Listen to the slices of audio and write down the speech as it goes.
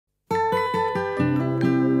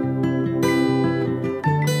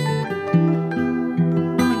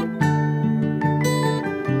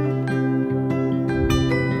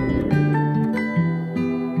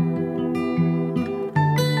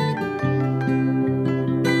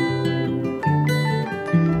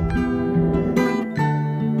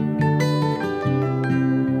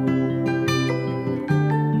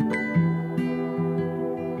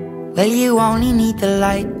Well, you only need the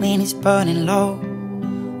light when it's burning low.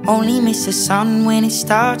 Only miss the sun when it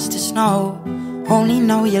starts to snow. Only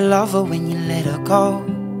know you love her when you let her go.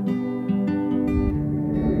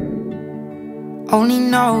 Only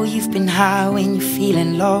know you've been high when you're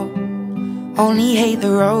feeling low. Only hate the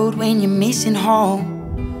road when you're missing home.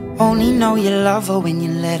 Only know you love her when you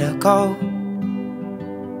let her go.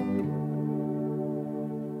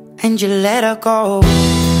 And you let her go.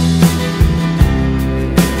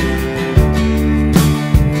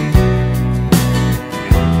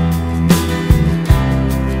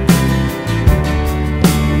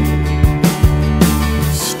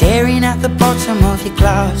 Staring at the bottom of your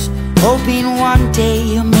glass, hoping one day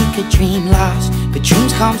you'll make a dream last. But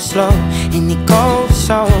dreams come slow and they go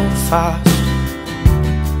so fast.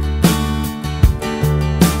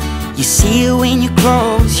 You see it when you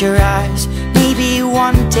close your eyes. Maybe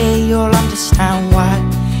one day you'll understand why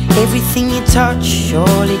everything you touch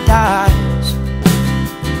surely dies.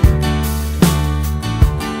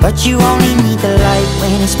 But you only need the light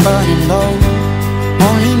when it's burning low.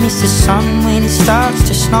 Only miss the sun when it starts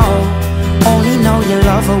to snow. Only know you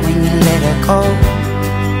love her when you let her go.